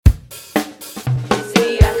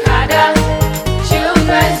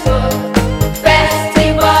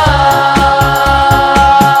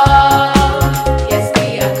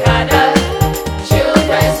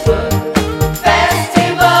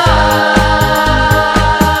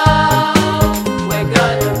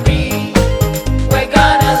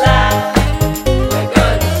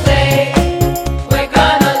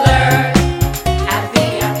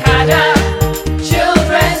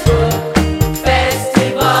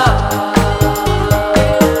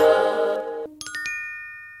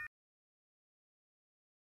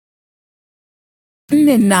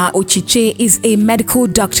Nnenna Ochichie is a medical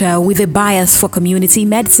doctor with a bias for community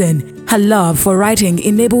medicine. Her love for writing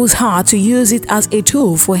enables her to use it as a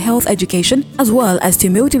tool for health education as well as to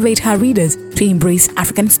motivate her readers to embrace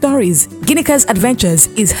African stories. Ginika's Adventures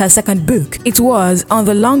is her second book. It was on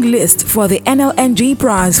the long list for the NLNG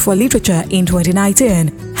Prize for Literature in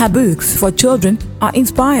 2019. Her books for children are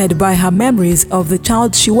inspired by her memories of the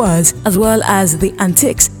child she was as well as the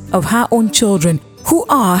antics of her own children, who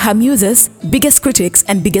are her muses, biggest critics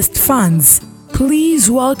and biggest fans.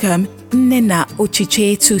 Please welcome Nnenna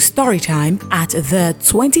Ochichie to Storytime at the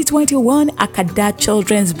 2021 Akada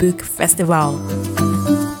Children's Book Festival.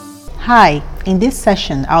 Hi, in this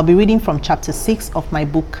session I'll be reading from chapter 6 of my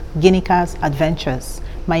book Ginika's Adventures.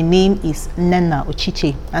 My name is Nnenna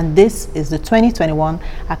Ochichie and this is the 2021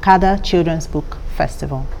 Akada Children's Book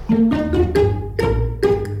Festival.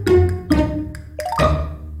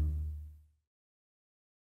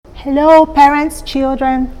 Hello parents,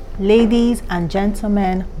 children, ladies and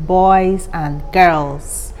gentlemen, boys and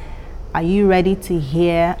girls. Are you ready to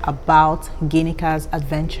hear about Ginika's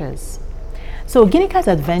Adventures? So Ginika's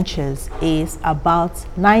Adventures is about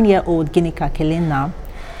 9-year-old Ginika Nnenna.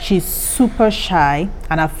 She's super shy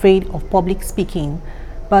and afraid of public speaking,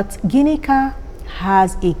 but Ginika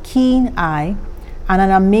has a keen eye and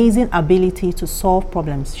an amazing ability to solve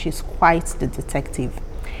problems. She's quite the detective.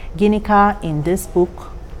 Ginika in this book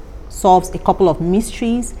solves a couple of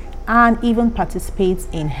mysteries and even participates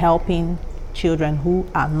in helping children who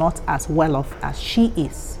are not as well off as she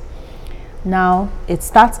is. Now, it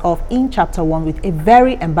starts off in chapter 1 with a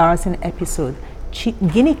very embarrassing episode.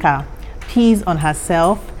 Ginika pees on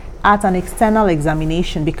herself at an external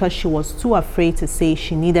examination because she was too afraid to say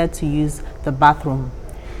she needed to use the bathroom.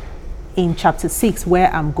 In chapter 6, where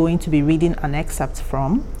I'm going to be reading an excerpt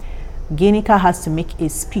from, Ginika has to make a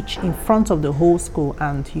speech in front of the whole school,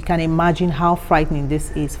 and you can imagine how frightening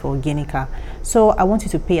this is for Ginika. So I want you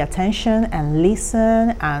to pay attention and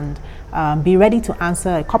listen and be ready to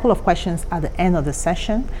answer a couple of questions at the end of the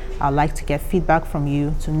session. I'd like to get feedback from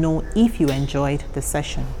you to know if you enjoyed the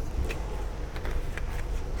session.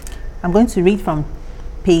 I'm going to read from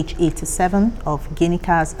page 87 of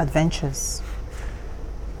Ginika's Adventures.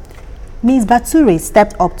 Ms. Bature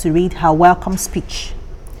stepped up to read her welcome speech.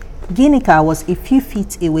 Ginika was a few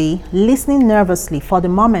feet away, listening nervously for the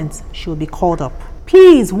moment she would be called up.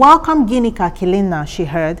 "Please welcome Ginika Nnenna," she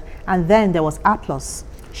heard, and then there was applause.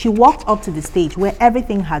 She walked up to the stage where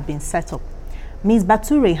everything had been set up. Ms.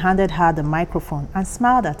 Bature handed her the microphone and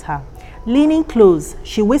smiled at her. Leaning close,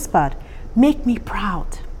 she whispered, "Make me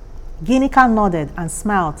proud." Ginika nodded and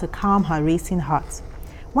smiled to calm her racing heart.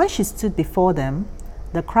 When she stood before them,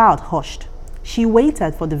 the crowd hushed. She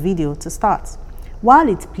waited for the video to start. While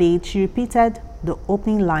it played, she repeated the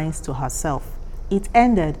opening lines to herself. It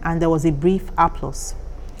ended and there was a brief applause.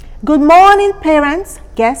 "Good morning, parents,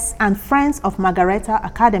 guests, and friends of Margareta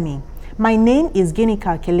Academy. My name is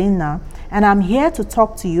Ginika Nnenna, and I'm here to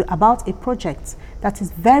talk to you about a project that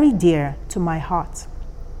is very dear to my heart.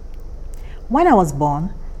 When I was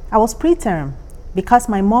born, I was preterm because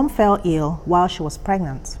my mom fell ill while she was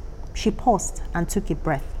pregnant." She paused and took a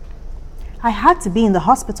breath. "I had to be in the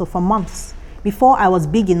hospital for months before I was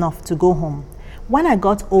big enough to go home. When I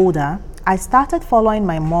got older, I started following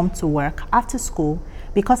my mom to work after school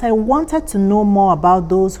because I wanted to know more about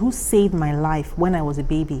those who saved my life when I was a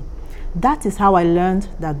baby. That is how I learned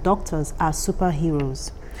that doctors are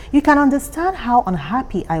superheroes. You can understand how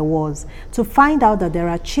unhappy I was to find out that there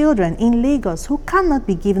are children in Lagos who cannot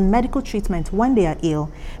be given medical treatment when they are ill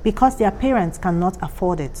because their parents cannot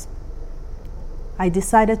afford it. I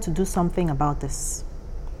decided to do something about this.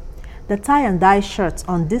 The tie and dye shirts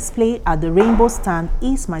on display at the Rainbow Stand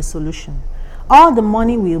is my solution. All the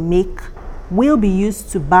money we'll make will be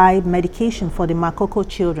used to buy medication for the Makoko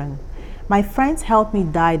children. My friends helped me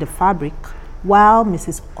dye the fabric while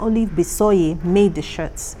Mrs. Olive Bisoye made the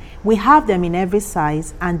shirts. We have them in every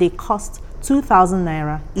size and they cost 2,000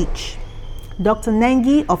 naira each. Dr.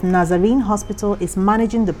 Nengi of Nazarene Hospital is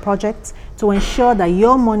managing the project to ensure that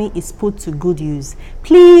your money is put to good use.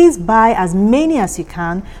 Please buy as many as you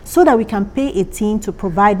can so that we can pay a team to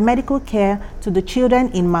provide medical care to the children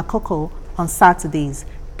in Makoko on Saturdays.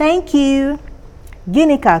 Thank you."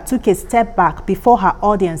 Ginika took a step back before her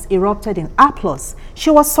audience erupted in applause.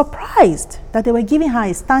 She was surprised that they were giving her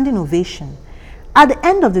a standing ovation. At the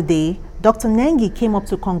end of the day, Dr. Nengi came up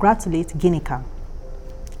to congratulate Ginika,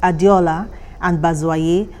 Adiola, and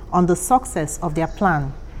Bazoye on the success of their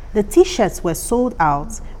plan. The t-shirts were sold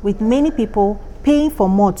out, with many people paying for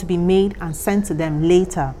more to be made and sent to them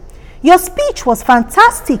later. "Your speech was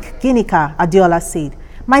fantastic, Ginika," Adiola said.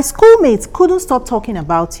 "My schoolmates couldn't stop talking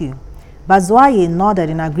about you." Bazoye nodded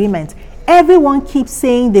in agreement. Everyone keeps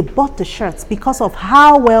saying they bought the shirts because of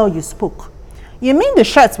how well you spoke. You mean the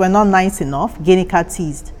shirts were not nice enough? Ginika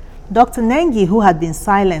teased. Dr. Nengi, who had been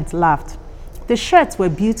silent, laughed. The shirts were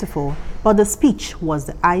beautiful, but the speech was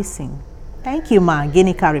the icing. Thank you, ma,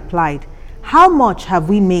 Ginika replied. How much have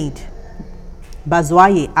we made?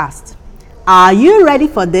 Bazoye asked. Are you ready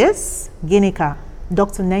for this? Ginika.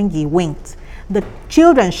 Dr. Nengi winked. The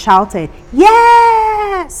children shouted,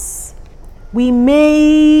 yes! We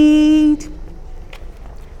made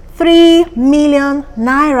 3 million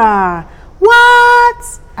naira.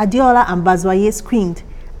 What? Adiola and Bazoye screamed.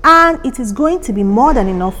 And it is going to be more than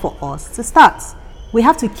enough for us to start. We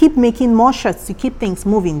have to keep making more shirts to keep things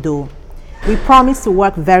moving though. We promise to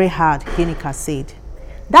work very hard, Ginika said.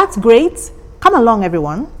 That's great. Come along,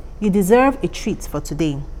 everyone. You deserve a treat for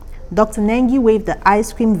today. Dr. Nengi waved the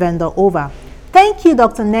ice cream vendor over. Thank you,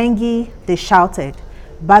 Dr. Nengi, they shouted.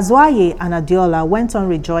 Bazoye and Adiola went on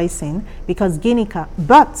rejoicing because Ginika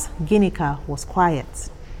was quiet.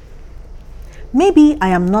 Maybe I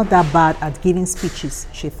am not that bad at giving speeches,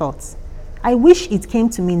 she thought. I wish it came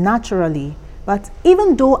to me naturally, but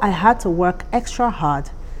even though I had to work extra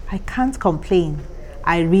hard, I can't complain.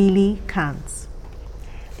 I really can't.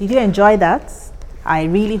 Did you enjoy that? I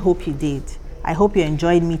really hope you did. I hope you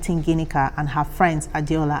enjoyed meeting Ginika and her friends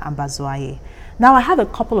Adiola and Bazoye. Now I have a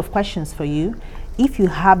couple of questions for you. If you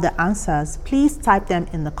have the answers, please type them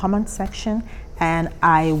in the comment section and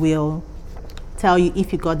I will tell you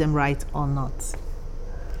if you got them right or not.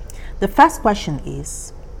 The first question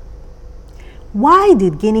is, why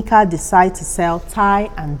did Ginika decide to sell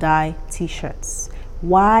tie and dye t-shirts?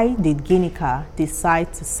 Why did Ginika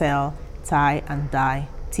decide to sell tie and dye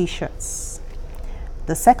t-shirts?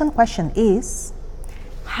 The second question is,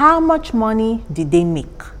 how much money did they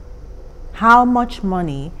make? How much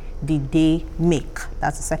money did they make?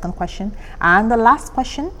 That's the second question. And the last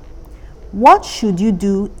question, what should you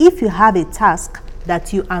do if you have a task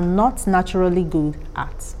that you are not naturally good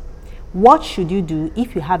at? What should you do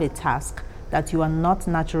if you have a task that you are not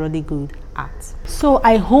naturally good at? So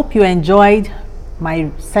I hope you enjoyed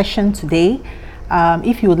my session today.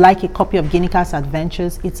 If you would like a copy of Ginika's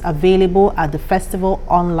Adventures, it's available at the festival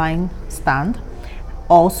online stand.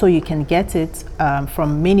 Also, you can get it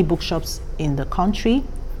from many bookshops in the country,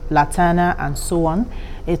 Latana and so on.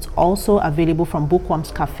 It's also available from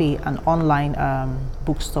Bookworms Cafe, an online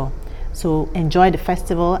bookstore. So enjoy the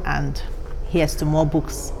festival and here's to more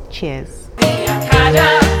books. Cheers.